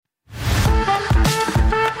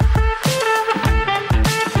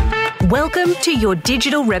Welcome to Your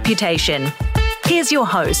Digital Reputation. Here's your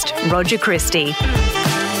host, Roger Christie.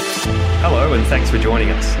 Hello, and thanks for joining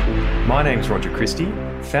us. My name's Roger Christie,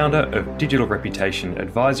 founder of digital reputation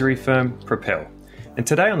advisory firm Propel. And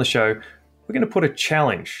today on the show, we're going to put a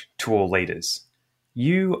challenge to all leaders.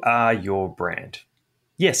 You are your brand.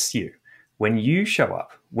 Yes, you. When you show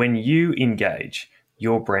up, when you engage,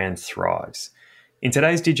 your brand thrives. In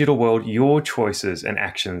today's digital world, your choices and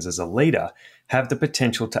actions as a leader have the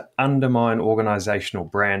potential to undermine organizational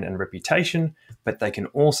brand and reputation, but they can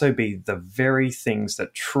also be the very things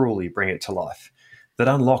that truly bring it to life, that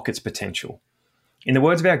unlock its potential. In the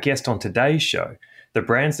words of our guest on today's show, the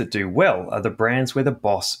brands that do well are the brands where the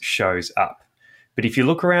boss shows up. But if you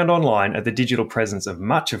look around online at the digital presence of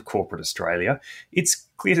much of corporate Australia, it's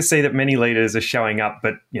clear to see that many leaders are showing up,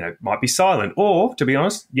 but might be silent, or, to be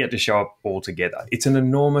honest, yet to show up altogether. It's an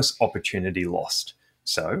enormous opportunity lost.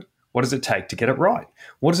 So, what does it take to get it right?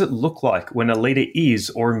 What does it look like when a leader is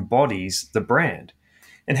or embodies the brand?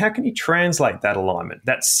 And how can you translate that alignment,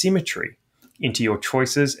 that symmetry, into your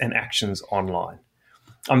choices and actions online?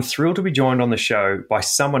 I'm thrilled to be joined on the show by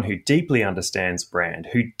someone who deeply understands brand,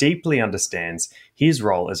 who deeply understands his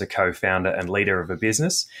role as a co-founder and leader of a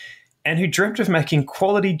business, and who dreamt of making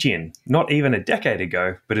quality gin not even a decade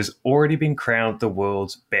ago, but has already been crowned the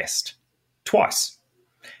world's best twice.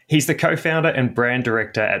 He's the co-founder and brand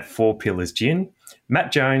director at 4 Pillars Gin.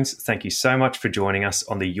 Matt Jones, thank you so much for joining us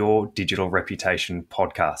on the Your Digital Reputation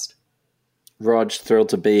podcast. Rog, thrilled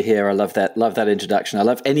to be here. I love that introduction. I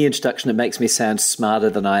love any introduction that makes me sound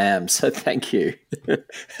smarter than I am. So thank you.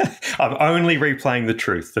 I'm only replaying the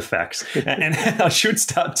truth, the facts. And I should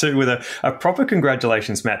start too with a proper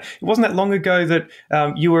congratulations, Matt. It wasn't that long ago that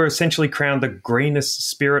you were essentially crowned the greenest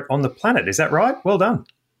spirit on the planet. Is that right? Well done.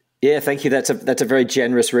 Yeah, thank you. That's a very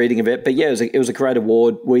generous reading of it. But yeah, it was a great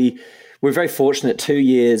award. We're very fortunate 2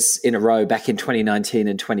 years in a row, back in 2019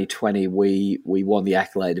 and 2020, we won the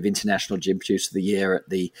accolade of International Gin Producer of the Year at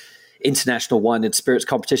the International Wine and Spirits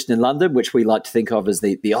Competition in London, which we like to think of as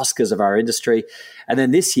the Oscars of our industry. And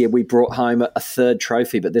then this year we brought home a third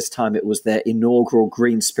trophy, but this time it was their inaugural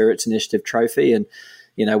Green Spirits Initiative trophy. And,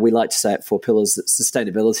 we like to say at 4 Pillars that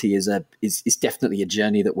sustainability is definitely a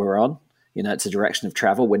journey that we're on. It's a direction of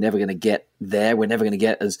travel. We're never going to get there. We're never going to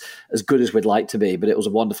get as good as we'd like to be. But it was a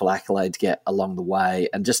wonderful accolade to get along the way,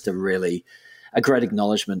 and just a great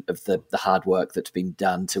acknowledgement of the hard work that's been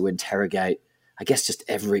done to interrogate, I guess, just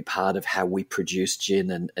every part of how we produce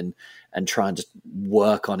gin and try and just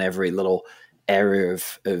work on every little area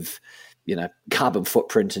of carbon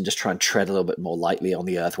footprint, and just try and tread a little bit more lightly on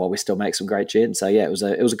the earth while we still make some great gin. So yeah, it was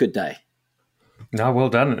a good day. No, well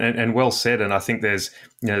done and well said. And I think there's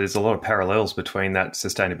a lot of parallels between that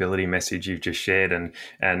sustainability message you've just shared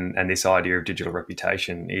and this idea of digital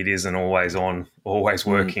reputation. It is an always on, always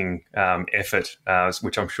working effort,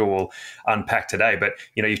 which I'm sure we'll unpack today. But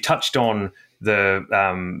you've touched on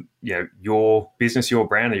the your business, your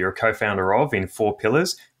brand that you're a co-founder of in 4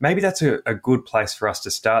 Pillars. Maybe that's a good place for us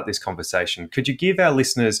to start this conversation. Could you give our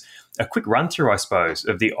listeners a quick run through, I suppose,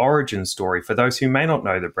 of the origin story for those who may not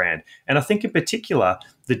know the brand? And I think in particular,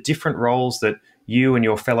 the different roles that you and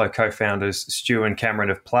your fellow co-founders, Stu and Cameron,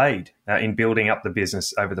 have played in building up the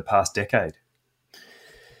business over the past decade.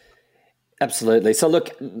 Absolutely. So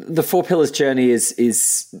look, the 4 Pillars journey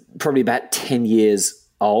is probably about 10 years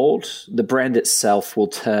old. The brand itself will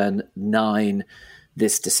turn 9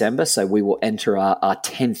 this December, so we will enter our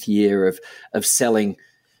 10th year of selling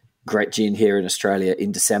great gin here in Australia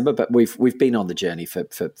in December. But we've been on the journey for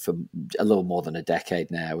a little more than a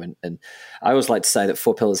decade now, and I always like to say that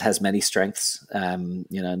 4 Pillars has many strengths.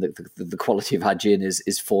 The quality of our gin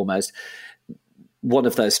is foremost. One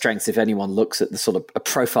of those strengths, if anyone looks at the sort of a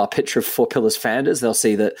profile picture of 4 Pillars founders, they'll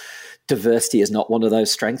see that diversity is not one of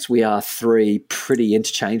those strengths. We are 3 pretty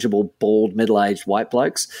interchangeable, bald, middle-aged white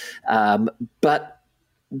blokes. But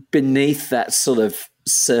beneath that sort of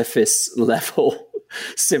surface level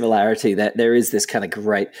similarity, that there is this kind of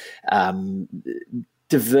great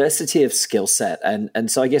diversity of skill set.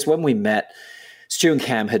 And so I guess when we met, Stu and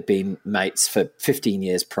Cam had been mates for 15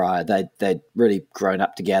 years prior. They'd really grown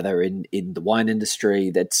up together in the wine industry.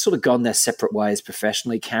 They'd sort of gone their separate ways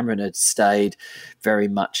professionally. Cameron had stayed very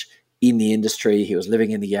much in the industry. He was living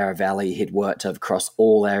in the Yarra Valley. He'd worked across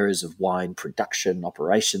all areas of wine production,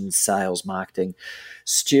 operations, sales, marketing.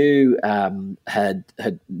 Stu had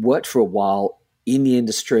worked for a while in the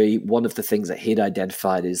industry. One of the things that he'd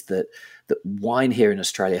identified is that wine here in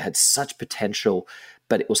Australia had such potential,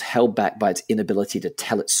 but it was held back by its inability to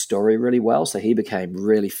tell its story really well. So he became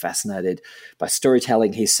really fascinated by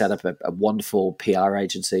storytelling. He set up a wonderful PR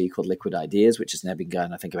agency called Liquid Ideas, which has now been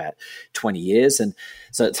going, I think, about 20 years. And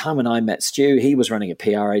so at the time when I met Stu, he was running a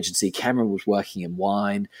PR agency. Cameron was working in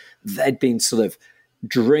wine. They'd been sort of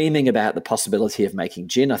dreaming about the possibility of making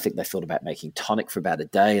gin. I think they thought about making tonic for about a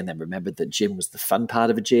day and then remembered that gin was the fun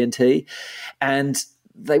part of a G&T. And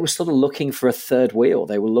they were sort of looking for a third wheel.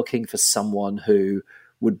 They were looking for someone who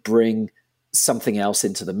would bring something else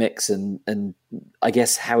into the mix. And I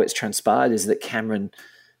guess how it's transpired is that Cameron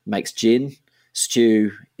makes gin,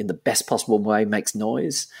 Stu, in the best possible way, makes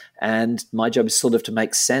noise. And my job is sort of to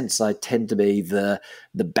make sense. I tend to be the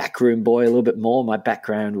backroom boy a little bit more. My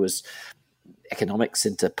background was economics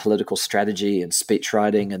into political strategy and speech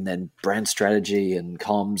writing, and then brand strategy and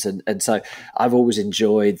comms. And so I've always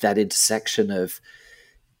enjoyed that intersection of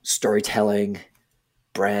storytelling,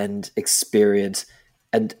 brand experience.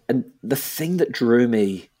 And the thing that drew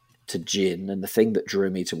me to gin, and the thing that drew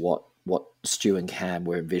me to what Stu and Cam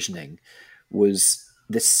were envisioning, was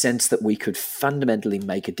this sense that we could fundamentally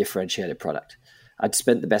make a differentiated product. I'd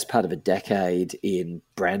spent the best part of a decade in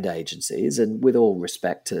brand agencies, and with all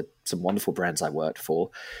respect to some wonderful brands I worked for,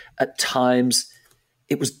 at times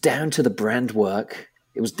it was down to the brand work,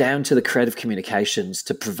 it was down to the creative communications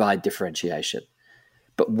to provide differentiation.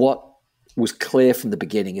 But what was clear from the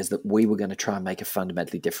beginning is that we were going to try and make a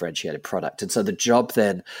fundamentally differentiated product. And so the job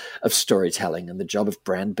then of storytelling and the job of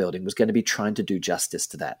brand building was going to be trying to do justice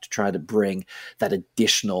to that, to try to bring that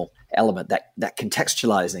additional element, that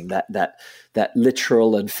contextualizing, that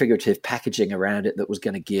literal and figurative packaging around it that was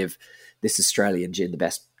going to give this Australian gin the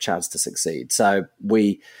best chance to succeed. So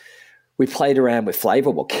we played around with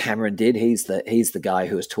flavor. Well, Cameron did. He's the guy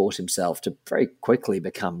who has taught himself to very quickly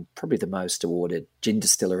become probably the most awarded gin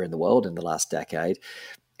distiller in the world in the last decade.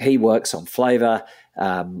 He works on flavor.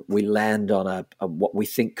 We land on a what we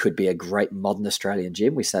think could be a great modern Australian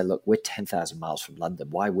gin. We say, look, we're 10,000 miles from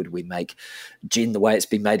London. Why would we make gin the way it's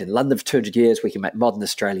been made in London for 200 years? We can make modern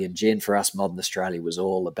Australian gin. For us, modern Australia was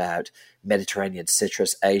all about Mediterranean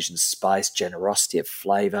citrus, Asian spice, generosity of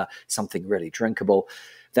flavor, something really drinkable.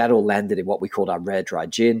 That all landed in what we called our rare dry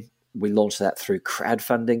gin. We launched that through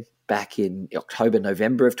crowdfunding back in October,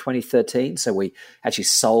 November of 2013. So we actually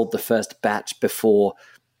sold the first batch before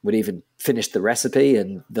we'd even finished the recipe,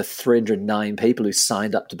 and the 309 people who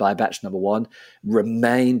signed up to buy batch number one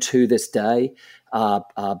remain to this day our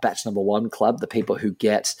batch number one club, the people who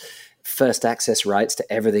get first access rights to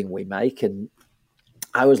everything we make. And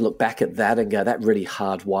I always look back at that and go, that really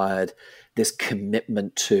hardwired this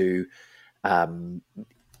commitment to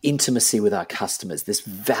intimacy with our customers, this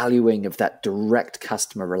valuing of that direct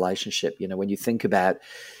customer relationship. You know, when you think about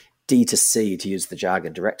D2C, to use the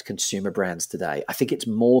jargon, direct consumer brands today, I think it's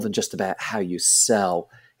more than just about how you sell,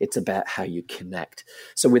 it's about how you connect.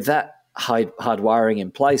 So with that hardwiring in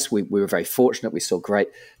place, we were very fortunate. We saw great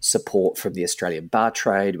support from the Australian bar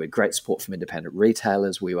trade. We had great support from independent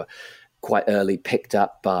retailers. We were quite early picked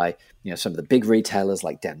up by some of the big retailers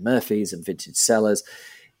like Dan Murphy's and Vintage Cellars.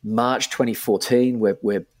 March 2014,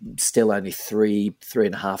 we're still only three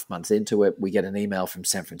and a half months into it. We get an email from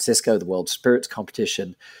San Francisco. The World Spirits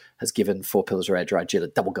Competition has given Four Pillars Rare Dry Gin a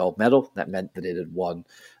double gold medal. That meant that it had won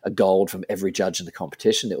a gold from every judge in the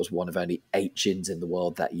competition. It was one of only 8 gins in the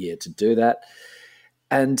world that year to do that.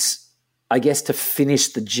 And I guess to finish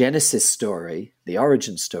the genesis story, the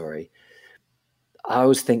origin story, I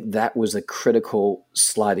always think that was a critical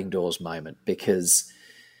sliding doors moment, because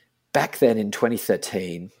back then in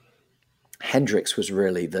 2013, Hendrick's was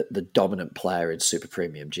really the dominant player in super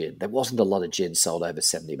premium gin. There wasn't a lot of gin sold over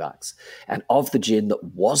 $70. And of the gin that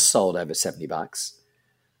was sold over $70,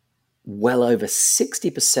 well over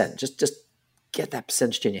 60%, just get that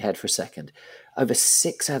percentage in your head for a second, over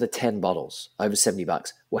 6 out of 10 bottles over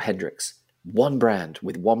 $70 were Hendrick's. One brand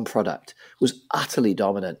with one product was utterly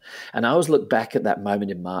dominant. And I always look back at that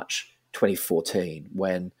moment in March 2014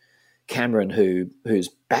 when Cameron, whose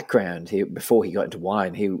background, before he got into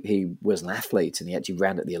wine, he was an athlete, and he actually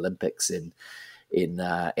ran at the Olympics in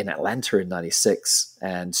Atlanta in '96.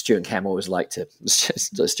 And Stu and I always like to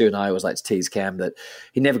tease Cam that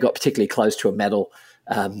he never got particularly close to a medal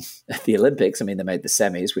at the Olympics. I mean, they made the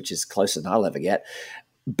semis, which is closer than I'll ever get.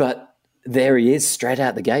 But there he is, straight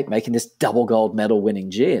out the gate, making this double gold medal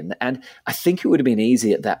winning gin. And I think it would have been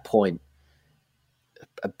easy at that point,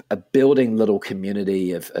 a building little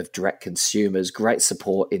community of direct consumers, great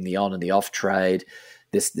support in the on and the off trade,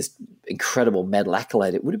 this incredible medal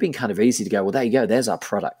accolade. It would have been kind of easy to go, well, there you go, there's our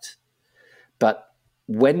product. But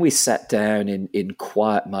when we sat down in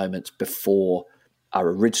quiet moments before our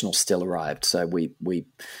original still arrived, so we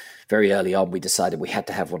very early on, we decided we had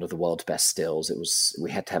to have one of the world's best stills. We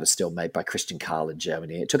had to have a still made by Christian Karl in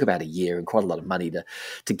Germany. It took about a year and quite a lot of money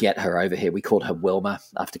to get her over here. We called her Wilma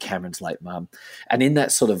after Cameron's late mum. And in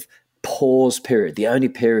that sort of pause period, the only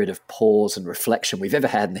period of pause and reflection we've ever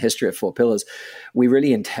had in the history of Four Pillars, we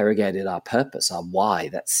really interrogated our purpose, our why,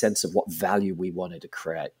 that sense of what value we wanted to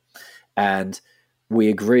create. And we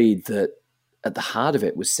agreed that at the heart of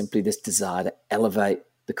it was simply this desire to elevate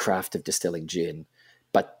the craft of distilling gin,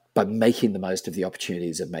 but by making the most of the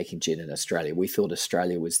opportunities of making gin in Australia. We thought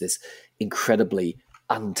Australia was this incredibly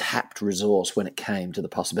untapped resource when it came to the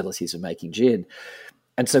possibilities of making gin.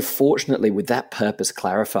 And so fortunately, with that purpose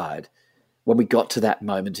clarified, when we got to that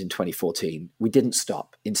moment in 2014, we didn't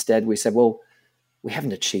stop. Instead, we said, well, we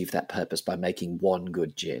haven't achieved that purpose by making one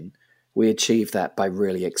good gin. We achieved that by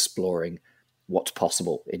really exploring what's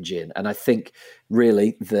possible in gin. And I think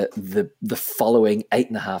really the following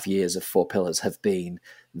 8.5 years of Four Pillars have been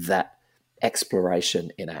that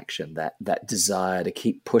exploration in action, that desire to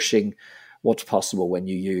keep pushing what's possible when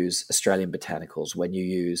you use Australian botanicals, when you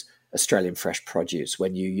use Australian fresh produce,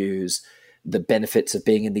 when you use the benefits of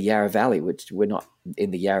being in the Yarra Valley, which we're not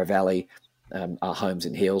in the Yarra Valley. Our home's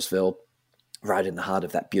in Healesville, right in the heart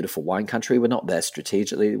of that beautiful wine country. We're not there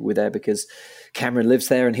strategically. We're there because Cameron lives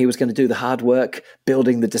there and he was going to do the hard work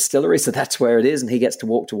building the distillery. So that's where it is. And he gets to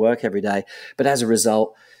walk to work every day. But as a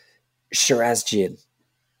result, Shiraz gin,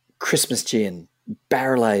 Christmas gin,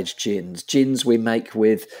 barrel-aged gins we make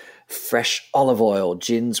with fresh olive oil,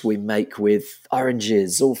 gins we make with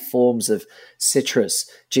oranges, all forms of citrus,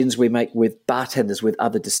 gins we make with bartenders, with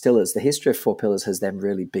other distillers. The history of Four Pillars has then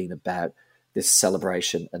really been about this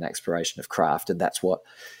celebration and exploration of craft. And that's what,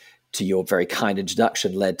 to your very kind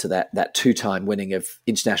introduction, led to that two-time winning of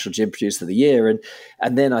International Gin Producer of the Year.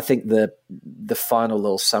 And then I think the final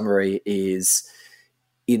little summary is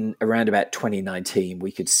in around about 2019,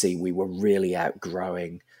 we could see we were really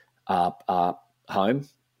outgrowing our home.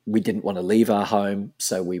 We didn't want to leave our home,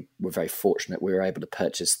 so we were very fortunate. We were able to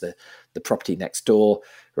purchase the property next door.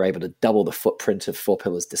 We were able to double the footprint of Four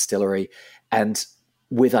Pillars Distillery. And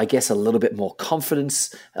with, I guess, a little bit more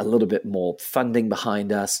confidence, a little bit more funding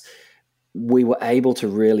behind us, we were able to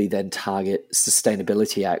really then target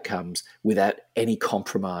sustainability outcomes without any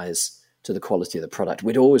compromise to the quality of the product.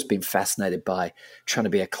 We'd always been fascinated by trying to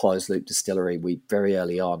be a closed-loop distillery. We very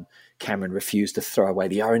early on, Cameron refused to throw away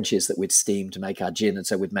the oranges that we'd steamed to make our gin, and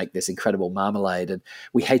so we'd make this incredible marmalade. And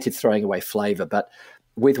we hated throwing away flavour, but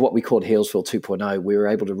with what we called Healesville 2.0, we were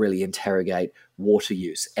able to really interrogate water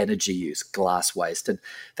use, energy use, glass waste, and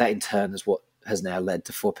that in turn is what has now led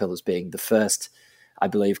to Four Pillars being the first, I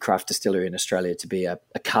believe, craft distillery in Australia to be a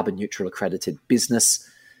carbon neutral accredited business,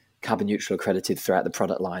 carbon neutral accredited throughout the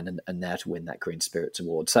product line, and now to win that Green Spirits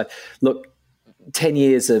Award. So look, 10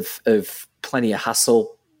 years of plenty of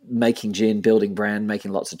hustle, making gin, building brand,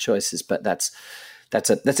 making lots of choices, but that's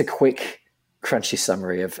a quick, crunchy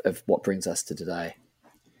summary of what brings us to today.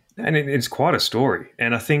 And it's quite a story.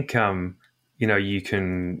 And I think, you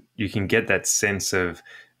can get that sense of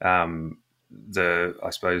the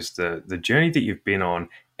journey that you've been on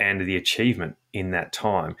and the achievement in that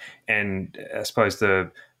time. And I suppose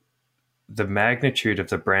the magnitude of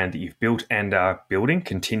the brand that you've built and are building,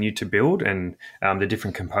 continue to build, and the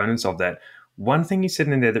different components of that. One thing you said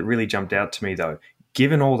in there that really jumped out to me, though,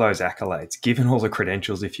 given all those accolades, given all the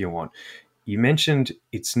credentials, if you want, you mentioned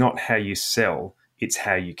it's not how you sell, it's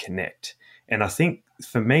how you connect. And I think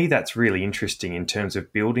for me, that's really interesting in terms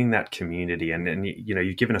of building that community. And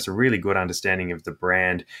you've given us a really good understanding of the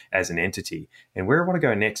brand as an entity. And where I want to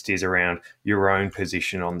go next is around your own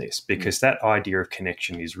position on this, because that idea of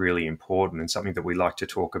connection is really important and something that we like to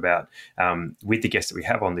talk about with the guests that we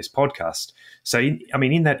have on this podcast. So,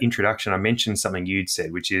 in that introduction, I mentioned something you'd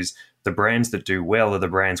said, which is the brands that do well are the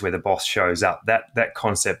brands where the boss shows up. That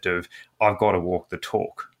concept of I've got to walk the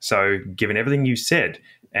talk. So given everything you said,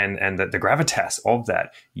 and the gravitas of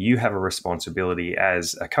that, you have a responsibility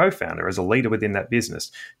as a co-founder, as a leader within that business,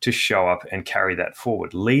 to show up and carry that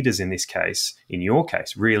forward. Leaders in this case, in your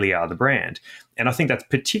case, really are the brand. And I think that's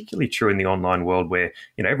particularly true in the online world where,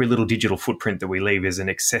 every little digital footprint that we leave is an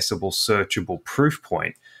accessible, searchable proof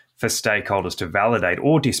point for stakeholders to validate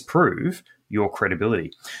or disprove your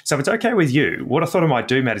credibility. So if it's okay with you, what I thought I might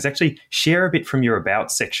do, Matt, is actually share a bit from your About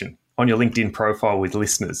section on your LinkedIn profile with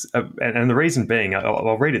listeners. And the reason being,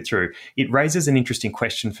 I'll read it through. It raises an interesting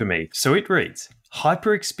question for me. So it reads,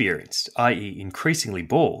 hyper-experienced, i.e. increasingly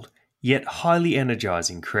bald, yet highly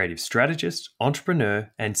energizing creative strategist, entrepreneur,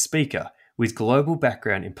 and speaker with global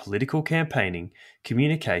background in political campaigning,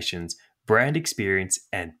 communications, brand experience,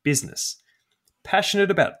 and business. Passionate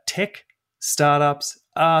about tech, startups,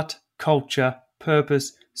 art, culture,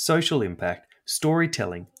 purpose, social impact,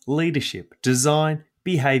 storytelling, leadership, design,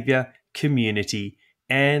 behavior, community,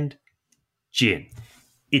 and gin.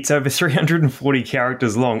 It's over 340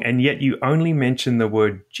 characters long, and yet you only mention the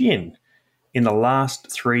word gin in the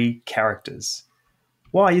last 3 characters.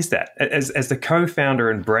 Why is that? As the co-founder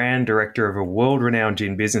and brand director of a world-renowned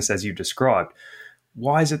gin business, as you described,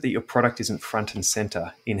 why is it that your product isn't front and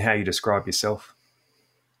center in how you describe yourself?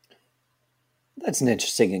 That's an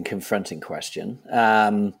interesting and confronting question.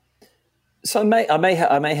 So I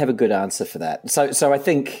may have a good answer for that. So I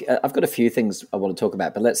think I've got a few things I want to talk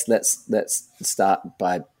about, but let's start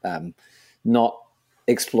by not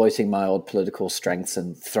exploiting my old political strengths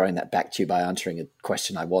and throwing that back to you by answering a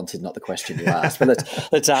question I wanted, not the question you asked. But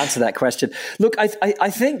let's answer that question. Look, I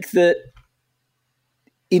think that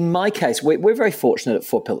in my case, we're very fortunate at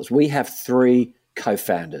 4 Pillars. We have 3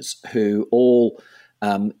 co-founders who all,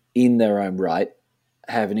 in their own right,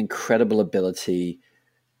 have an incredible ability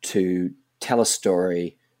to tell a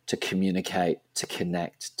story, to communicate, to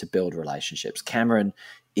connect, to build relationships. Cameron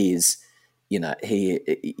is,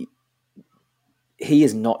 he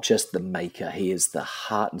is not just the maker. He is the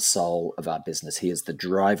heart and soul of our business. He is the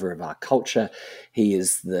driver of our culture. He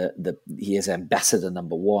is he is ambassador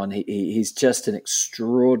number 1. He's just an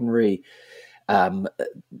extraordinary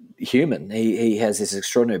human. He has this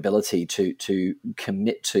extraordinary ability to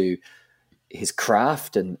commit to his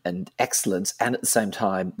craft and excellence, and at the same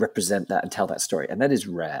time represent that and tell that story. And that is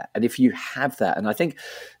rare. And if you have that, and I think,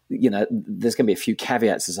 there's going to be a few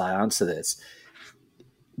caveats as I answer this,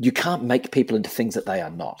 you can't make people into things that they are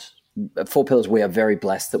not. At 4 Pillars, we are very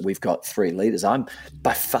blessed that we've got 3 leaders. I'm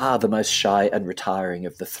by far the most shy and retiring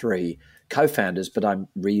of the 3 co-founders, but I'm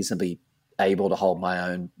reasonably able to hold my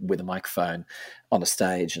own with a microphone on a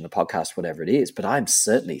stage and a podcast, whatever it is. But I'm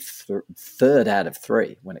certainly third out of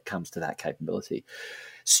 3 when it comes to that capability.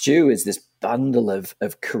 Stu is this bundle of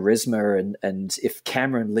charisma, and if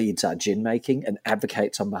Cameron leads our gin making and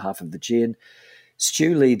advocates on behalf of the gin,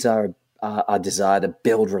 Stu leads our desire to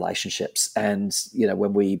build relationships. And,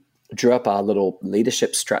 when we drew up our little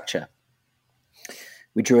leadership structure,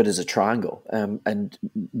 we drew it as a triangle. And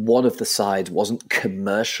one of the sides wasn't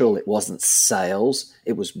commercial, it wasn't sales,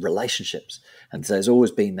 it was relationships. And so there's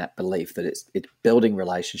always been that belief that it's building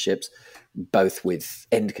relationships, both with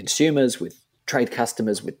end consumers, with trade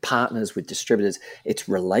customers, with partners, with distributors. It's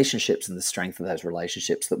relationships and the strength of those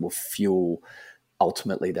relationships that will fuel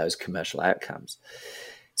ultimately those commercial outcomes.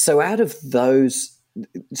 So out of those,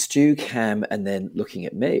 Stu, Cam, and then looking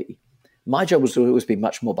at me, my job was to always be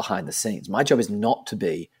much more behind the scenes. My job is not to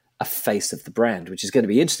be a face of the brand, which is going to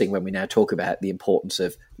be interesting when we now talk about the importance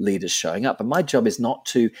of leaders showing up. And my job is not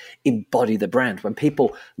to embody the brand. When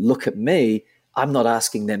people look at me, I'm not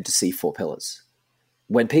asking them to see 4 Pillars.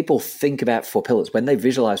 When people think about 4 Pillars, when they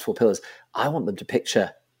visualize 4 Pillars, I want them to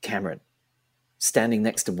picture Cameron standing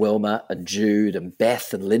next to Wilma and Jude and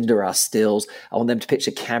Beth and Linda, our stills. I want them to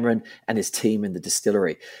picture Cameron and his team in the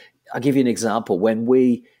distillery. I'll give you an example. When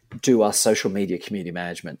we do our social media community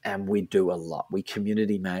management, and we do a lot, we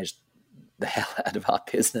community manage the hell out of our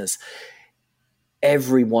business.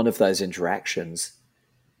 Every one of those interactions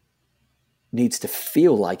needs to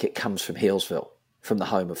feel like it comes from Healesville, from the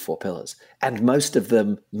home of 4 Pillars. And most of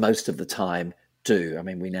them, most of the time, do. I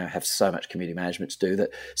mean, we now have so much community management to do that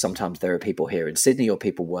sometimes there are people here in Sydney or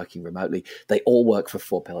people working remotely. They all work for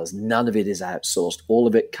 4 Pillars. None of it is outsourced. All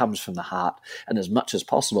of it comes from the heart. And as much as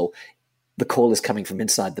possible, the call is coming from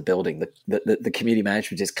inside the building. The community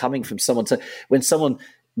management is coming from someone. So when someone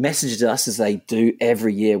messages us, as they do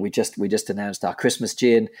every year, we just announced our Christmas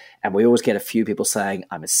gin, and we always get a few people saying,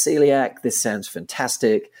 I'm a celiac, this sounds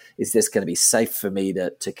fantastic. Is this going to be safe for me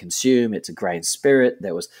to consume? It's a grain spirit.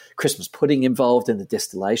 There was Christmas pudding involved in the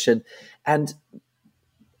distillation. And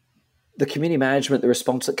the community management, the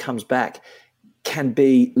response that comes back can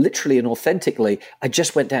be literally and authentically, I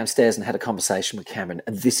just went downstairs and had a conversation with Cameron,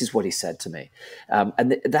 and this is what he said to me.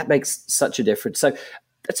 And that makes such a difference. So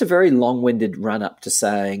that's a very long-winded run-up to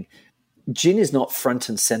saying gin is not front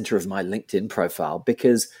and center of my LinkedIn profile,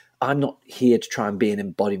 because I'm not here to try and be an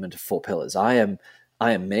embodiment of 4 Pillars. I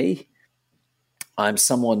am me. I'm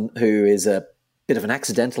someone who is a bit of an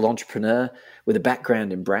accidental entrepreneur with a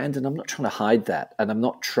background in brand, and I'm not trying to hide that. And I'm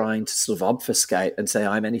not trying to sort of obfuscate and say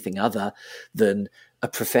I'm anything other than a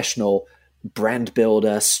professional brand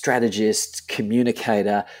builder, strategist,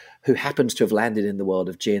 communicator who happens to have landed in the world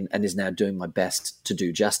of gin and is now doing my best to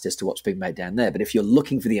do justice to what's being made down there. But if you're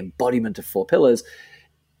looking for the embodiment of 4 Pillars,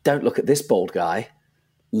 don't look at this bald guy,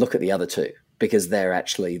 look at the other 2, because they're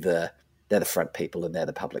actually they're the front people and they're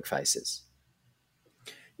the public faces.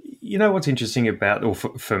 You know what's interesting about, or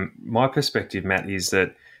from my perspective, Matt, is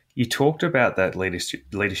that You talked about that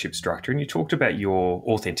leadership structure, and you talked about your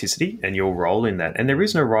authenticity and your role in that. And there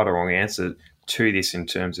is no right or wrong answer to this in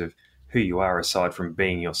terms of who you are aside from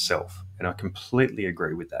being yourself. And I completely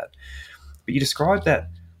agree with that. But you described that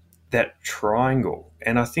triangle,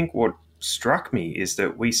 and I think what struck me is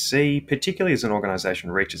that we see, particularly as an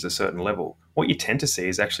organization reaches a certain level, what you tend to see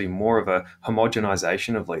is actually more of a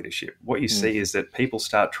homogenization of leadership. What you see is that people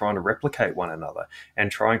start trying to replicate one another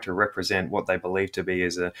and trying to represent what they believe to be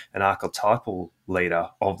as an archetypal leader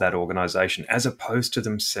of that organization as opposed to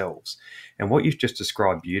themselves. And what you've just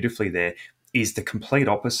described beautifully there is the complete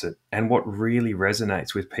opposite, and what really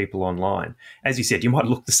resonates with people online. As you said, you might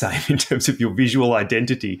look the same in terms of your visual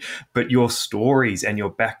identity, but your stories and your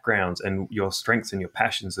backgrounds and your strengths and your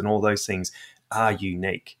passions and all those things are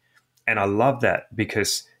unique. And I love that,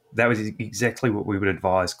 because that was exactly what we would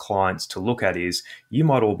advise clients to look at. Is you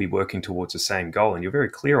might all be working towards the same goal, and you're very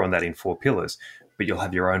clear on that in 4 pillars, but you'll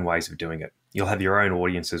have your own ways of doing it. You'll have your own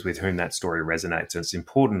audiences with whom that story resonates. And it's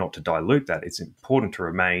important not to dilute that. It's important to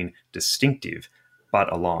remain distinctive,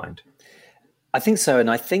 but aligned. I think so.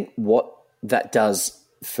 And I think what that does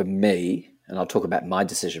for me, and I'll talk about my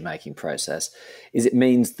decision-making process, is it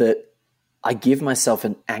means that I give myself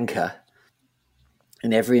an anchor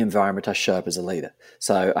in every environment I show up as a leader.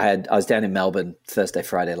 So I was down in Melbourne Thursday,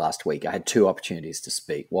 Friday last week. I had 2 opportunities to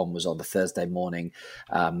speak. One was on the Thursday morning.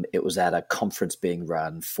 It was at a conference being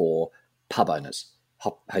run for pub owners,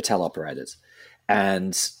 hotel operators.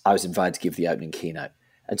 And I was invited to give the opening keynote.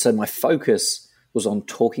 And so my focus was on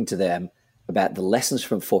talking to them about the lessons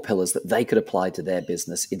from 4 pillars that they could apply to their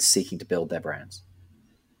business in seeking to build their brands,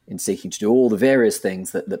 in seeking to do all the various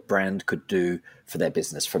things that brand could do for their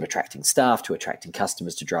business, from attracting staff to attracting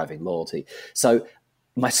customers to driving loyalty. So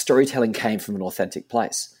my storytelling came from an authentic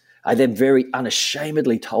place. I then very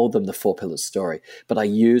unashamedly told them the 4 pillars story, but I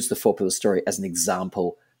used the 4 pillars story as an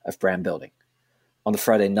example of brand building. On the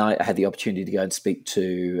Friday night, I had the opportunity to go and speak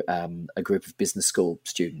to a group of business school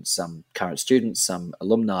students, some current students, some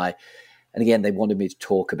alumni. And again, they wanted me to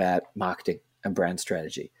talk about marketing and brand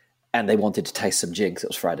strategy. And they wanted to taste some gin because it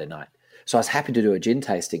was Friday night. So I was happy to do a gin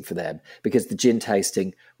tasting for them, because the gin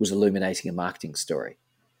tasting was illuminating a marketing story.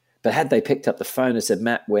 But had they picked up the phone and said,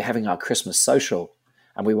 Matt, we're having our Christmas social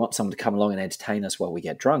and we want someone to come along and entertain us while we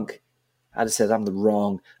get drunk, I'd have said, I'm the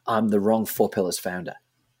wrong 4 pillars founder.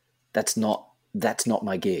 That's not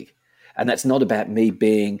my gig. And that's not about me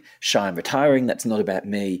being shy and retiring. That's not about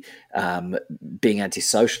me being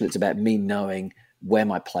antisocial. It's about me knowing where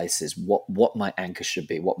my place is, what my anchor should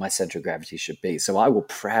be, what my center of gravity should be. So I will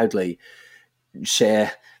proudly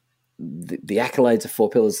share the accolades of 4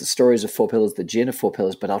 pillars, the stories of 4 pillars, the gin of 4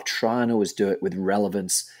 pillars, but I'll try and always do it with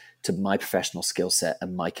relevance to my professional skill set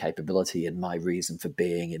and my capability and my reason for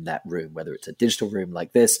being in that room, whether it's a digital room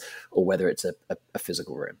like this or whether it's a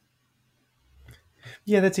physical room.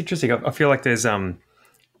 Yeah, that's interesting. I feel like there's,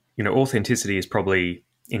 authenticity is probably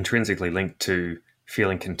intrinsically linked to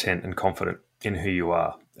feeling content and confident in who you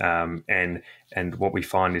are. And what we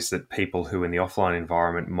find is that people who in the offline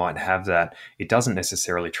environment might have that, it doesn't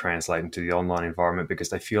necessarily translate into the online environment, because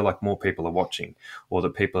they feel like more people are watching, or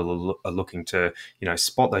that people are looking to,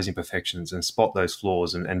 spot those imperfections and spot those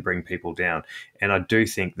flaws and bring people down. And I do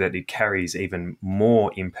think that it carries even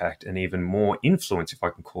more impact and even more influence, if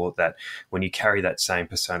I can call it that, when you carry that same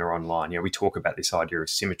persona online. We talk about this idea of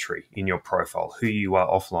symmetry in your profile. Who you are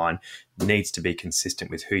offline needs to be consistent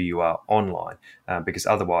with who you are online, because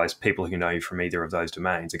otherwise people who know you from either of those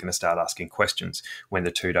domains are going to start asking questions when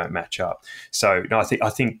the two don't match up. So no, I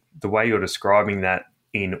think the way you're describing that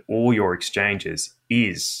in all your exchanges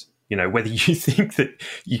is, whether you think that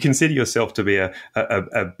you consider yourself to be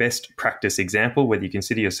a best practice example, whether you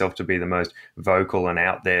consider yourself to be the most vocal and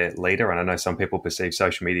out there leader, and I know some people perceive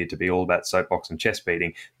social media to be all about soapbox and chest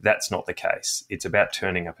beating, that's not the case. It's about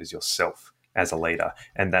turning up as yourself as a leader,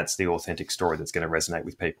 and that's the authentic story that's going to resonate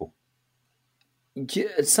with people.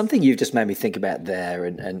 It's something you've just made me think about there,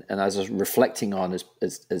 and I was reflecting on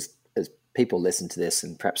as people listen to this,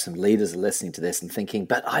 and perhaps some leaders are listening to this and thinking,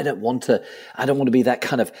 but I don't want to be that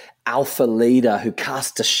kind of alpha leader who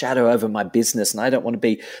casts a shadow over my business, and I don't want to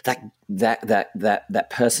be that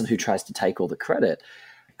person who tries to take all the credit.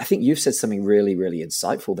 I think you've said something really, really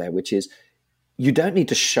insightful there, which is you don't need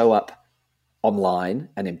to show up online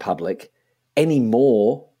and in public any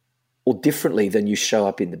more or differently than you show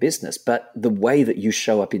up in the business. But the way that you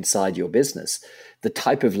show up inside your business, the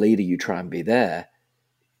type of leader you try and be there,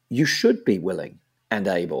 you should be willing and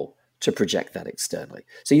able to project that externally.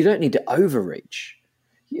 So you don't need to overreach.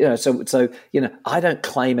 So I don't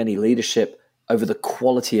claim any leadership over the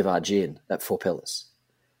quality of our gin at 4 pillars.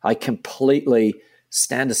 I completely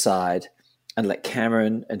stand aside and let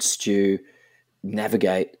Cameron and Stu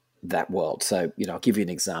navigate that world. So, I'll give you an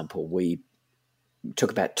example. We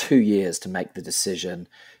took about 2 years to make the decision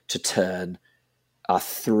to turn our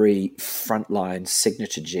 3 frontline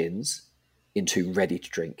signature gins into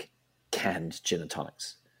ready-to-drink canned gin and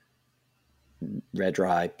tonics. Red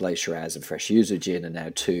Rye, Blaze Shiraz, and Fresh Yuzu Gin are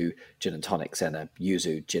now 2 gin and tonics and a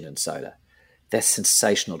Yuzu gin and soda. They're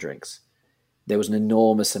sensational drinks. There was an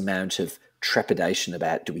enormous amount of trepidation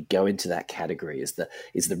about, do we go into that category? Is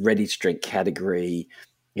the ready-to-drink category,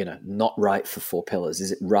 not right for Four Pillars?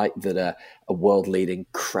 Is it right that a world-leading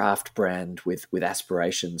craft brand with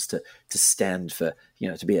aspirations to stand for,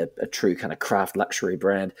 to be a true kind of craft luxury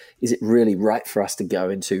brand, is it really right for us to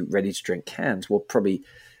go into ready-to-drink cans? Well, probably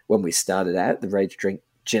when we started out, the ready-to-drink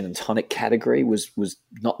gin and tonic category was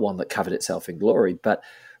not one that covered itself in glory. But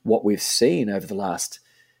what we've seen over the last,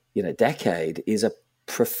 decade is a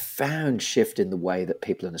profound shift in the way that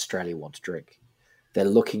people in Australia want to drink. They're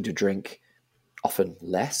looking to drink often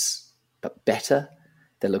less, but better.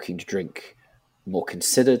 They're looking to drink more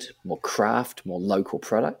considered, more craft, more local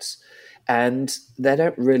products. And they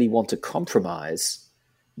don't really want to compromise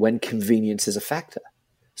when convenience is a factor.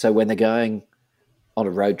 So when they're going on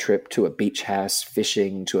a road trip to a beach house,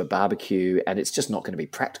 fishing, to a barbecue, and it's just not going to be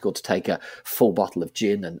practical to take a full bottle of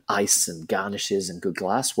gin and ice and garnishes and good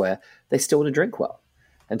glassware, they still want to drink well.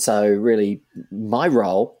 And so really my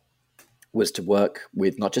role was to work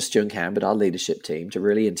with not just Stu and Cam, but our leadership team to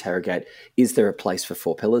really interrogate, is there a place for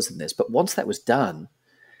Four Pillars in this? But once that was done,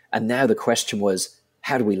 and now the question was,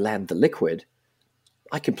 how do we land the liquid?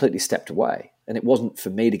 I completely stepped away. And it wasn't for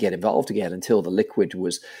me to get involved again until the liquid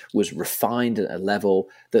was refined at a level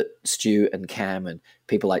that Stu and Cam and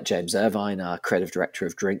people like James Irvine, our creative director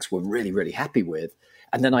of drinks, were really, really happy with.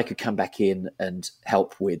 And then I could come back in and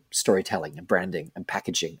help with storytelling and branding and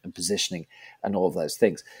packaging and positioning and all of those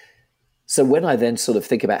things. So when I then sort of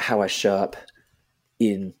think about how I show up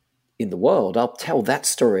in the world, I'll tell that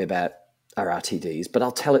story about our RTDs, but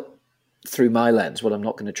I'll tell it through my lens. What I'm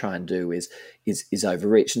not going to try and do is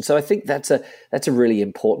overreach. And so I think that's a really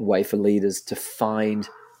important way for leaders to find,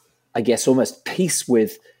 I guess, almost peace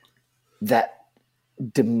with that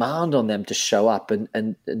demand on them to show up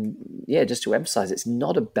and yeah, just to emphasize, it's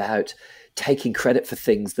not about taking credit for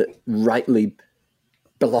things that rightly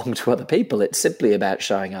belong to other people. It's simply about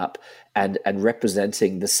showing up and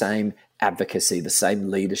representing the same advocacy, the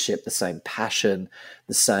same leadership, the same passion,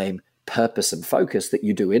 the same purpose and focus that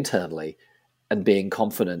you do internally, and being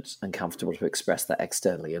confident and comfortable to express that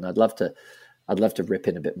externally. And I'd love to rip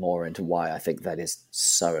in a bit more into why I think that is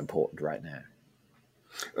so important right now.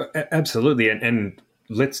 Absolutely. And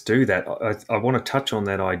let's do that. I want to touch on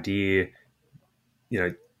that idea,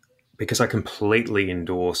 because I completely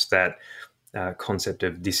endorse that concept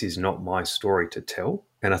of this is not my story to tell.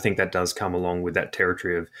 And I think that does come along with that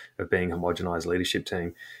territory of being a homogenized leadership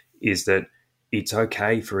team, is that it's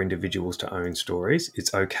okay for individuals to own stories.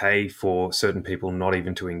 It's okay for certain people not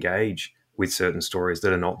even to engage with certain stories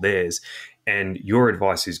that are not theirs. And your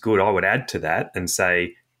advice is good. I would add to that and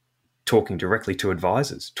say, talking directly to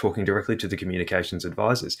advisors, talking directly to the communications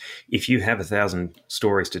advisors. If you have 1,000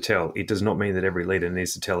 stories to tell, it does not mean that every leader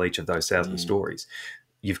needs to tell each of those 1,000 stories.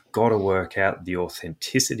 You've got to work out the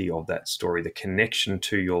authenticity of that story, the connection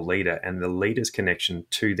to your leader and the leader's connection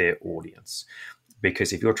to their audience.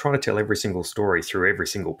 Because if you're trying to tell every single story through every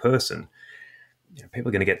single person, people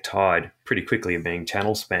are going to get tired pretty quickly of being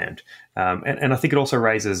channel spammed. And I think it also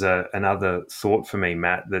raises another thought for me,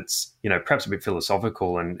 Matt, that's perhaps a bit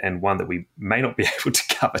philosophical and one that we may not be able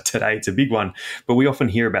to cover today. It's a big one, but we often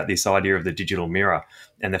hear about this idea of the digital mirror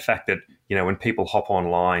and the fact that when people hop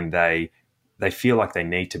online, they feel like they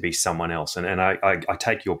need to be someone else. And I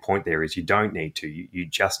take your point there is you don't need to. You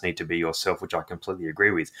just need to be yourself, which I completely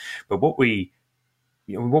agree with. But what we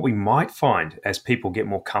might find as people get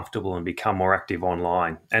more comfortable and become more active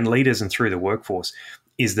online, and leaders and through the workforce,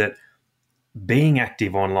 is that being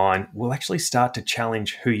active online will actually start to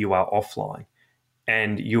challenge who you are offline.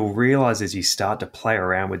 And you'll realize as you start to play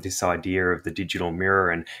around with this idea of the digital mirror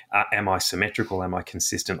and am I symmetrical, am I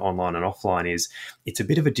consistent online and offline, it's a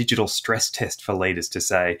bit of a digital stress test for leaders to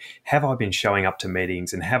say, have I been showing up to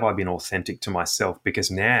meetings and have I been authentic to myself?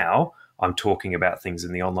 Because now I'm talking about things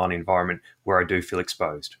in the online environment where I do feel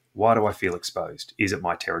exposed. Why do I feel exposed? Is it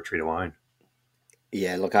my territory to own?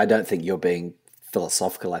 Yeah, look, I don't think you're being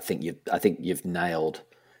philosophical. I think you've nailed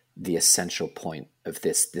the essential point of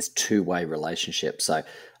this two-way relationship. So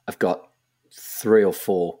I've got 3 or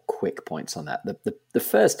 4 quick points on that. The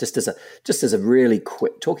first, just as a really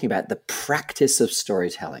quick, talking about the practice of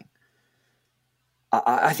storytelling.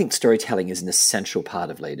 I think storytelling is an essential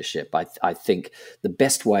part of leadership. I think the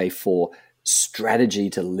best way for strategy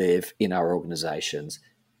to live in our organizations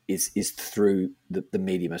is through the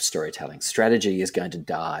medium of storytelling. Strategy is going to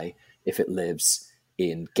die if it lives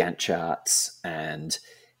in Gantt charts and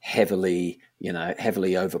heavily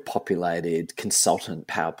overpopulated consultant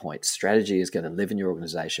PowerPoint. Strategy is going to live in your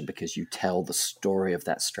organization because you tell the story of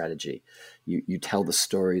that strategy. You tell the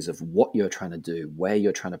stories of what you're trying to do, where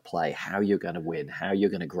you're trying to play, how you're going to win, how you're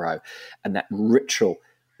going to grow. And that ritual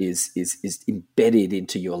is embedded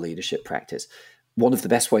into your leadership practice. One of the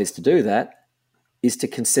best ways to do that is to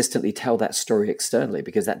consistently tell that story externally,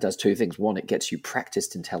 because that does two things. One, it gets you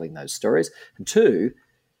practiced in telling those stories. And two,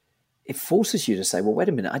 it forces you to say, well, wait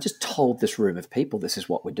a minute, I just told this room of people this is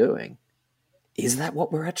what we're doing. Is that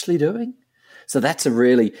what we're actually doing? So that's a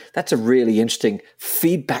really interesting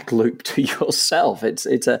feedback loop to yourself. Forgive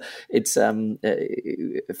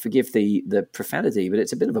the profanity, but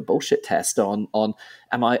it's a bit of a bullshit test on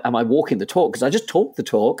am I walking the talk? Because I just talked the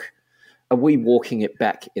talk. Are we walking it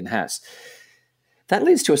back in-house? That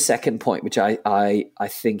leads to a second point, which I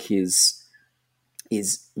think is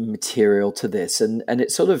material to this, and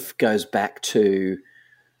it sort of goes back to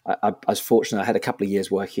I was fortunate. I had a couple of years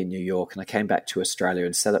working in New York, and I came back to Australia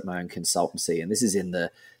and set up my own consultancy. And this is in the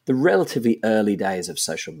relatively early days of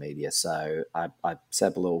social media. So I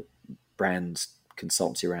set up a little brand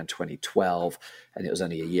consultancy around 2012, and it was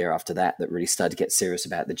only a year after that really started to get serious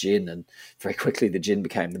about the gin, and very quickly the gin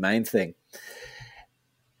became the main thing.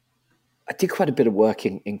 I did quite a bit of work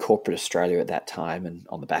in corporate Australia at that time, and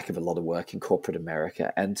on the back of a lot of work in corporate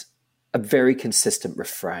America. And a very consistent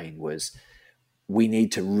refrain was, we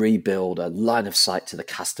need to rebuild a line of sight to the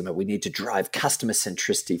customer. We need to drive customer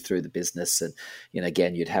centricity through the business. And,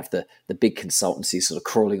 again, you'd have the big consultancies sort of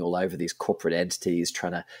crawling all over these corporate entities,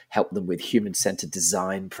 trying to help them with human-centered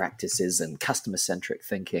design practices and customer-centric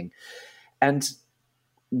thinking. And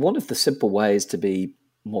one of the simple ways to be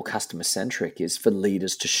more customer-centric is for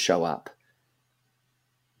leaders to show up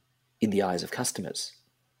in the eyes of customers.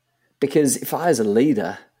 Because if I, as a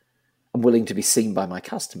leader, am willing to be seen by my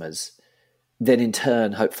customers, then in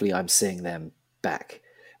turn, hopefully I'm seeing them back.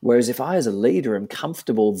 Whereas if I, as a leader, am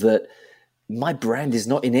comfortable that my brand is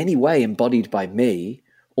not in any way embodied by me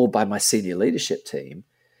or by my senior leadership team,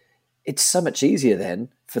 it's so much easier then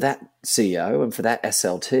for that CEO and for that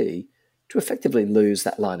SLT to effectively lose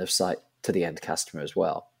that line of sight to the end customer as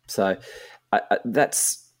well. So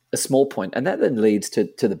that's a small point. And that then leads to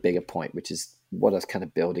the bigger point, which is what I was kind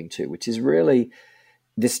of building to, which is really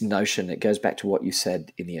this notion. It goes back to what you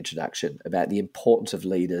said in the introduction about the importance of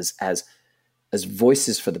leaders as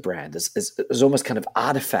voices for the brand, as almost kind of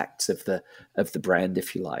artifacts of the brand,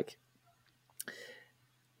 if you like.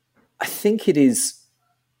 I think it is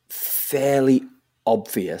fairly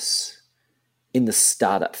obvious in the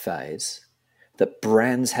startup phase that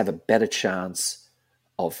brands have a better chance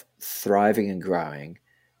of thriving and growing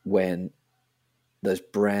when those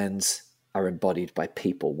brands are embodied by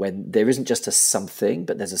people, when there isn't just a something,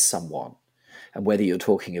 but there's a someone. And whether you're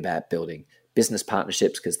talking about building business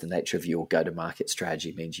partnerships, because the nature of your go-to-market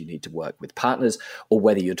strategy means you need to work with partners, or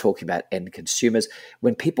whether you're talking about end consumers,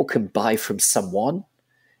 when people can buy from someone,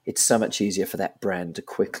 it's so much easier for that brand to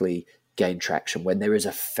quickly gain traction. When there is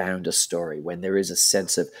a founder story, when there is a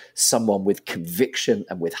sense of someone with conviction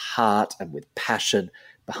and with heart and with passion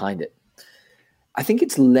behind it. I think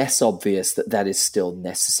it's less obvious that is still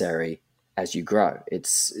necessary as you grow.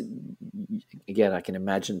 It's, again, I can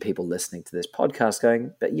imagine people listening to this podcast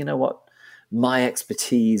going, but you know what? My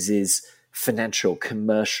expertise is financial,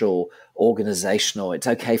 commercial, organizational. It's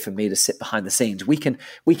okay for me to sit behind the scenes. We can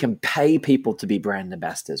pay people to be brand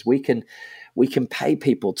ambassadors. We can pay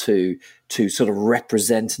people to sort of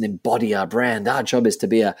represent and embody our brand. Our job is to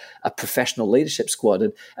be a professional leadership squad.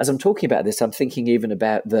 And as I'm talking about this, I'm thinking even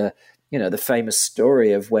about the famous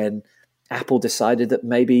story of when Apple decided that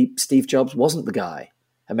maybe Steve Jobs wasn't the guy,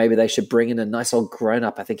 and maybe they should bring in a nice old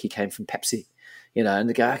grown-up. I think he came from Pepsi, and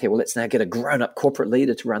they go, okay, well, let's now get a grown-up corporate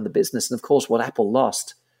leader to run the business. And of course, what Apple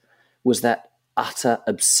lost was that utter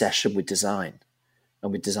obsession with design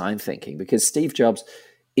and with design thinking, because Steve Jobs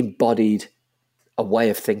embodied a way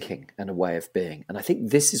of thinking and a way of being. And I think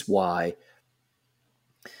this is why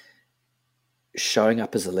showing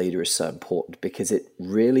up as a leader is so important, because it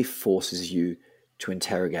really forces you to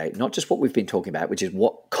interrogate not just what we've been talking about, which is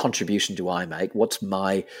what contribution do I make? What's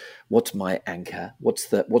my anchor? What's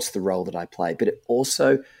the role that I play? But it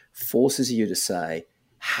also forces you to say,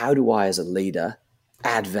 how do I as a leader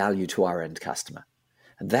add value to our end customer?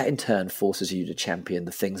 And that in turn forces you to champion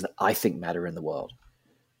the things that I think matter in the world.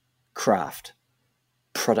 Craft,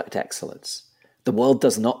 product excellence. The world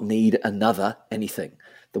does not need another anything.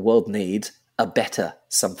 The world needs a better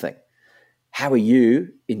something. How are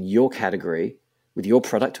you in your category with your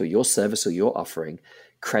product or your service or your offering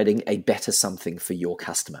creating a better something for your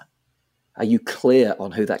customer? Are you clear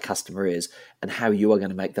on who that customer is and how you are going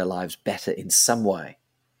to make their lives better in some way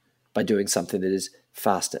by doing something that is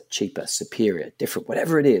faster, cheaper, superior, different,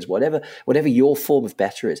 whatever it is, whatever your form of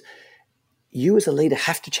better is? You as a leader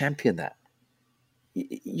have to champion that.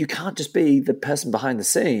 You can't just be the person behind the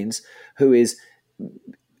scenes who is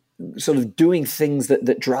sort of doing things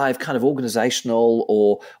that drive kind of organizational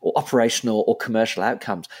or operational or commercial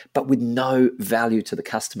outcomes, but with no value to the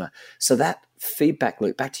customer. So that feedback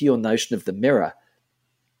loop, back to your notion of the mirror,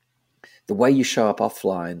 the way you show up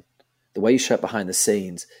offline, the way you show up behind the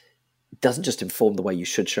scenes, doesn't just inform the way you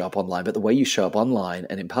should show up online, but the way you show up online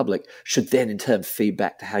and in public should then in turn feed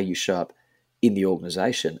back to how you show up in the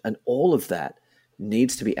organization. And all of that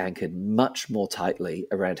needs to be anchored much more tightly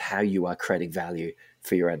around how you are creating value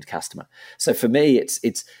for your end customer. So for me,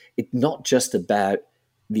 it's not just about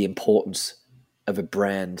the importance of a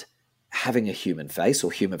brand having a human face,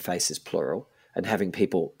 or human faces plural, and having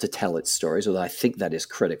people to tell its stories, although I think that is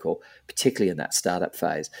critical, particularly in that startup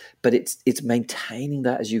phase. But it's maintaining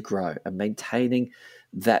that as you grow and maintaining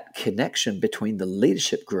that connection between the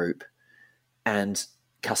leadership group and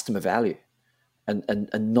customer value. And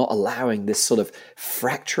not allowing this sort of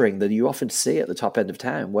fracturing that you often see at the top end of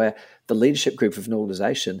town, where the leadership group of an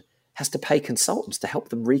organization has to pay consultants to help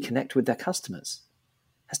them reconnect with their customers,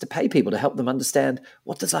 has to pay people to help them understand,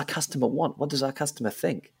 what does our customer want? What does our customer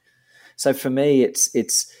think? So for me, it's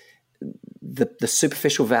the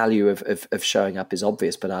superficial value of showing up is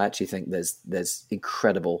obvious, but I actually think there's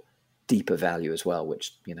incredible deeper value as well,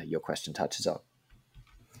 which your question touches on.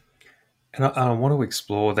 And I want to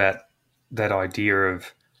explore that idea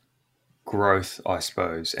of growth, I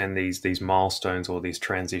suppose, and these milestones or these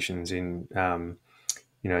transitions in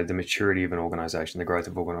the maturity of an organization, the growth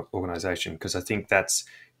of organization, because I think that's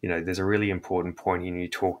there's a really important point here. You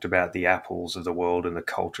talked about the Apples of the world and the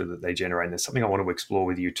culture that they generate, and there's something I want to explore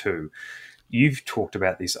with you too. You've talked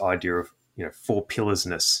about this idea of four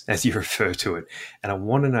pillarsness, as you refer to it, and I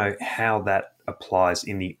want to know how that applies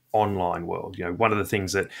in the online world. One of the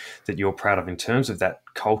things that you're proud of in terms of that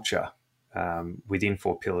culture within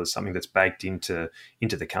Four Pillars, something that's baked into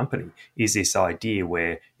the company, is this idea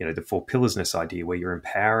where, the four pillarsness idea, where you're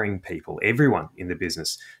empowering people, everyone in the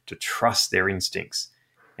business, to trust their instincts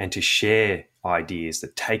and to share ideas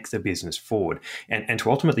that take the business forward and to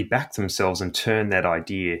ultimately back themselves and turn that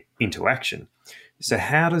idea into action. So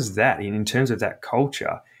how does that, in terms of that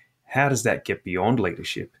culture, how does that get beyond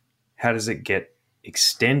leadership? How does it get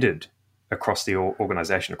extended across the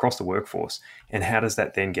organization, across the workforce? And how does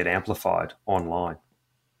that then get amplified online?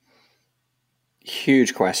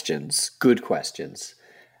 Huge questions, good questions.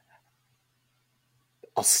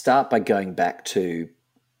 I'll start by going back to,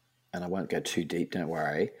 and I won't go too deep, don't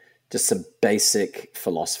worry, just some basic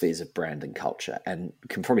philosophies of brand and culture, and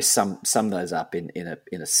can probably sum those up in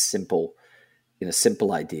a simple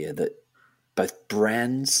idea that both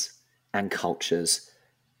brands and cultures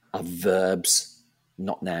are verbs,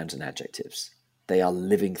 not nouns and adjectives. They are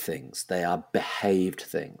living things. They are behaved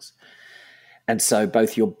things. And so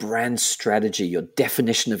both your brand strategy, your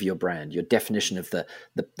definition of your brand, your definition of the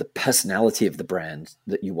personality of the brand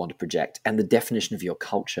that you want to project, and the definition of your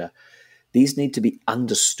culture, these need to be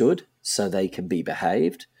understood so they can be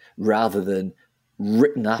behaved, rather than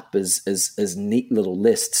written up as neat little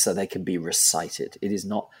lists so they can be recited. It is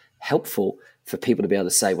not helpful for people to be able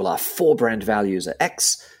to say, well, our 4 brand values are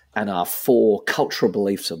X and our 4 cultural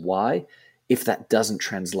beliefs are Y, if that doesn't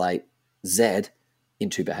translate Z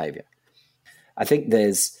into behavior. I think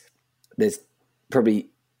there's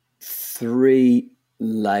probably 3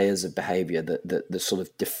 layers of behavior that sort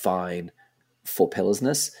of define Four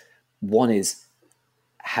Pillarsness. One is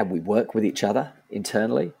how we work with each other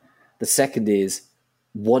internally. The second is,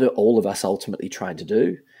 what are all of us ultimately trying to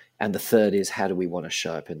do? And the third is, how do we want to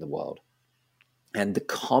show up in the world? And the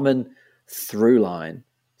common through line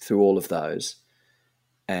through all of those,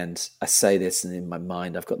 and I say this, and in my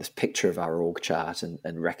mind I've got this picture of our org chart, and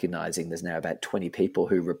recognizing there's now about 20 people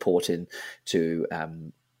who report in to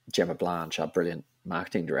Gemma Blanche, our brilliant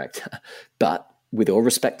marketing director. But with all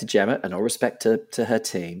respect to Gemma and all respect to her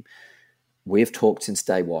team, we have talked since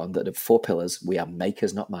day one that of 4 pillars, we are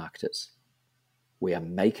makers, not marketers. We are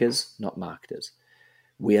makers, not marketers.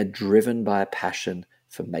 We are driven by a passion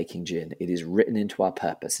for making gin. It is written into our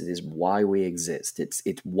purpose. It is why we exist. It's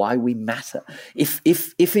why we matter.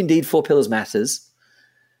 If indeed 4 pillars matters,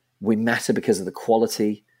 we matter because of the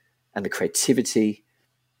quality and the creativity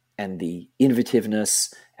and the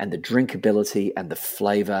innovativeness and the drinkability and the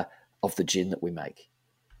flavor of the gin that we make.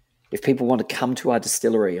 If people want to come to our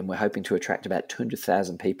distillery, and we're hoping to attract about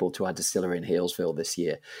 200,000 people to our distillery in Healesville this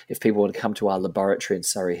year, if people want to come to our laboratory in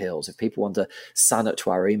Surrey Hills, if people want to sign up to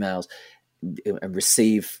our emails and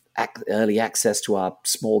receive early access to our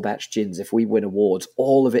small batch gins, if we win awards,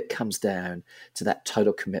 all of it comes down to that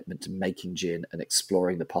total commitment to making gin and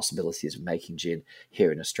exploring the possibilities of making gin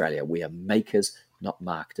here in Australia. We are makers, not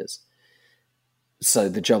marketers. So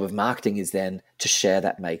the job of marketing is then to share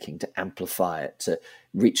that making, to amplify it, to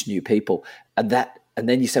reach new people. And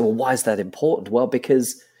then you say, well, why is that important? Well,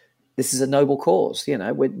 because this is a noble cause. You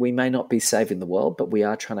know, we may not be saving the world, but we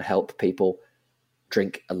are trying to help people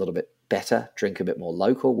drink a little bit better, drink a bit more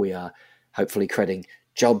local. We are hopefully creating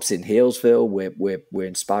jobs in Healesville. We're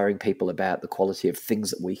inspiring people about the quality of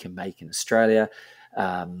things that we can make in Australia.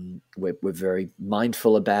 We're very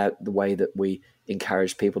mindful about the way that we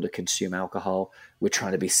encourage people to consume alcohol. We're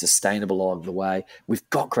trying to be sustainable along the way. We've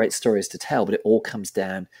got great stories to tell, but it all comes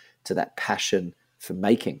down to that passion for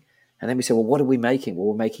making. And then we say, well, what are we making? Well,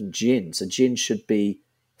 we're making gin. So gin should be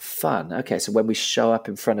fun. Okay, so when we show up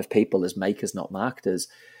in front of people as makers, not marketers,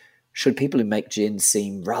 should people who make gin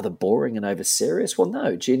seem rather boring and over serious? Well,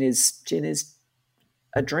 no, gin is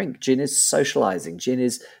a drink. Gin is socializing. Gin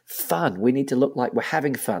is fun. We need to look like we're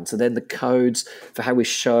having fun. So then the codes for how we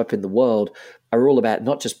show up in the world are all about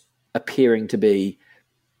not just appearing to be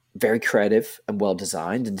very creative and well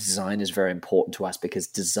designed. And design is very important to us because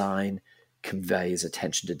design conveys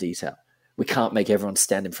attention to detail. We can't make everyone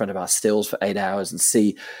stand in front of our stills for 8 hours and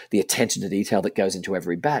see the attention to detail that goes into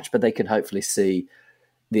every batch, but they can hopefully see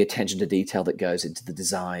the attention to detail that goes into the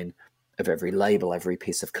design of every label, every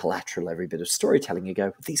piece of collateral, every bit of storytelling. You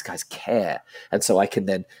go, these guys care. And so I can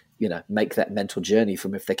then, make that mental journey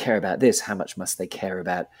from, if they care about this, how much must they care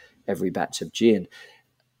about every batch of gin?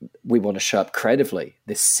 We want to show up creatively.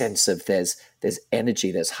 This sense of there's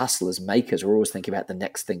energy, there's hustle as makers. We're always thinking about the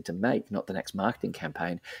next thing to make, not the next marketing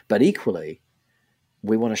campaign. But equally,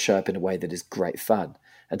 we want to show up in a way that is great fun.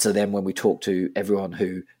 And so then when we talk to everyone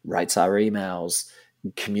who writes our emails,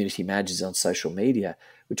 community managers on social media,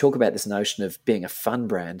 we talk about this notion of being a fun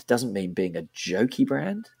brand. It doesn't mean being a jokey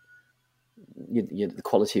brand. The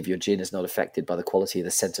quality of your gin is not affected by the quality of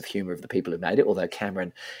the sense of humor of the people who made it, although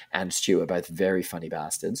Cameron and Stu are both very funny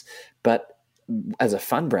bastards. But as a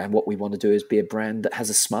fun brand, what we want to do is be a brand that has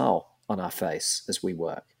a smile on our face as we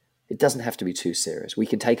work. It doesn't have to be too serious. We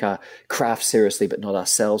can take our craft seriously, but not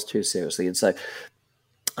ourselves too seriously. And so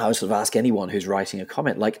I would sort of ask anyone who's writing a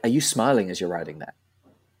comment, like, are you smiling as you're writing that?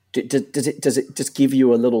 Does it just give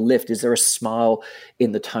you a little lift? Is there a smile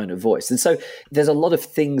in the tone of voice? And so there's a lot of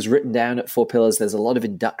things written down at Four Pillars. There's a lot of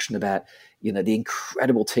induction about, the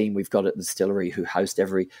incredible team we've got at the distillery who host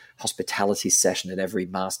every hospitality session and every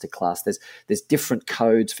masterclass. There's different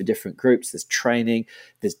codes for different groups. There's training,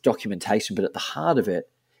 there's documentation, but at the heart of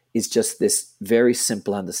it is just this very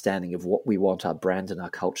simple understanding of what we want our brand and our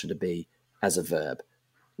culture to be as a verb,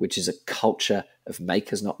 which is a culture of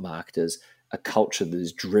makers, not marketers, a culture that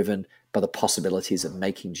is driven by the possibilities of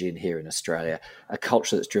making gin here in Australia, a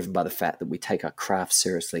culture that's driven by the fact that we take our craft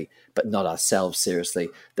seriously, but not ourselves seriously,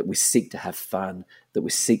 that we seek to have fun, that we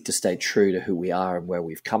seek to stay true to who we are and where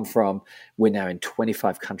we've come from. We're now in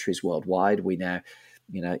 25 countries worldwide. We now,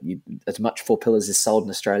 as much Four Pillars is sold in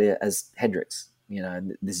Australia as Hendrick's,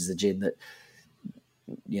 and this is a gin that,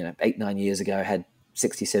 8-9 years ago had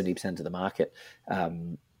 60-70% of the market.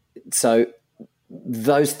 So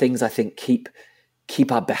those things, I think, keep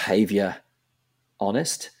our behavior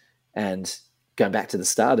honest. And going back to the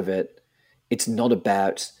start of it, it's not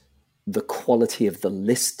about the quality of the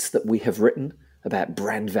lists that we have written about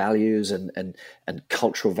brand values and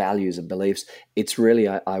cultural values and beliefs. It's really,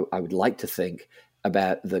 I would like to think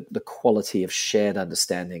about the quality of shared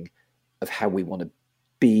understanding of how we want to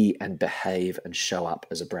be and behave and show up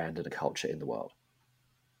as a brand and a culture in the world.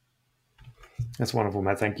 That's wonderful,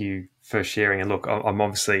 Matt. Thank you for sharing. And look, I'm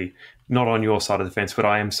obviously not on your side of the fence, but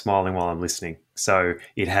I am smiling while I'm listening. So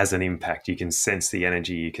it has an impact. You can sense the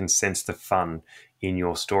energy. You can sense the fun in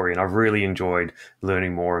your story. And I've really enjoyed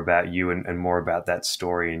learning more about you and more about that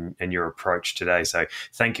story and your approach today. So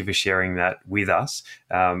thank you for sharing that with us.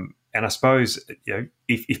 And I suppose,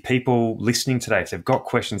 if people listening today, if they've got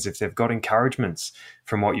questions, if they've got encouragements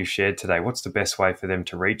from what you shared today, what's the best way for them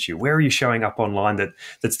to reach you? Where are you showing up online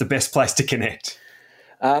that's the best place to connect?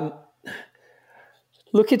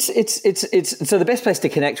 Look, it's so the best place to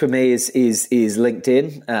connect with me is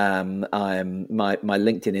LinkedIn. My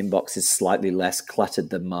LinkedIn inbox is slightly less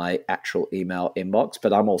cluttered than my actual email inbox,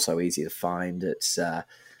 but I'm also easy to find. It's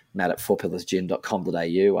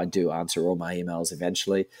matt@fourpillarsgin.com.au. I do answer all my emails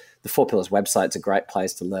eventually. The Four Pillars website's a great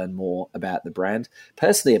place to learn more about the brand.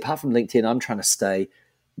 Personally, apart from LinkedIn, I'm trying to stay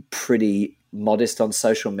pretty modest on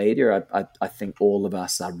social media. I think all of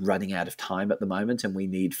us are running out of time at the moment, and we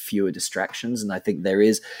need fewer distractions. And I think there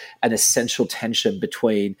is an essential tension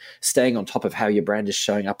between staying on top of how your brand is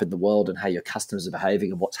showing up in the world and how your customers are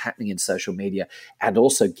behaving and what's happening in social media, and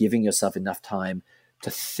also giving yourself enough time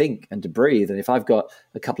to think and to breathe. And if I've got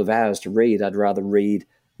a couple of hours to read, I'd rather read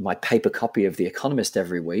my paper copy of The Economist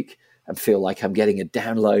every week and feel like I'm getting a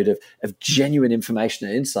download of genuine information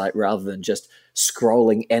and insight rather than just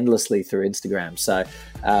scrolling endlessly through Instagram. So,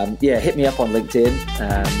 hit me up on LinkedIn,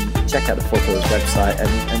 check out the Four Pillars website, and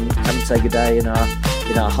come and say good day in our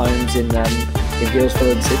homes in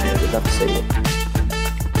Guildford and Sydney. We'd love to see you.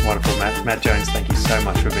 Wonderful, Matt. Matt Jones, thank you so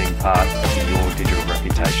much for being part of the Your Digital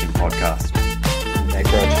Reputation podcast.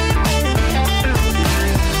 Thanks, Rog.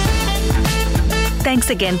 Thanks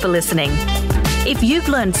again for listening. If you've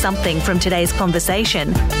learned something from today's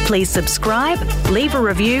conversation, please subscribe, leave a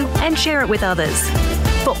review, and share it with others.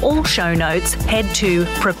 For all show notes, head to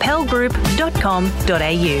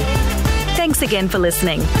propelgroup.com.au. Thanks again for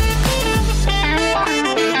listening.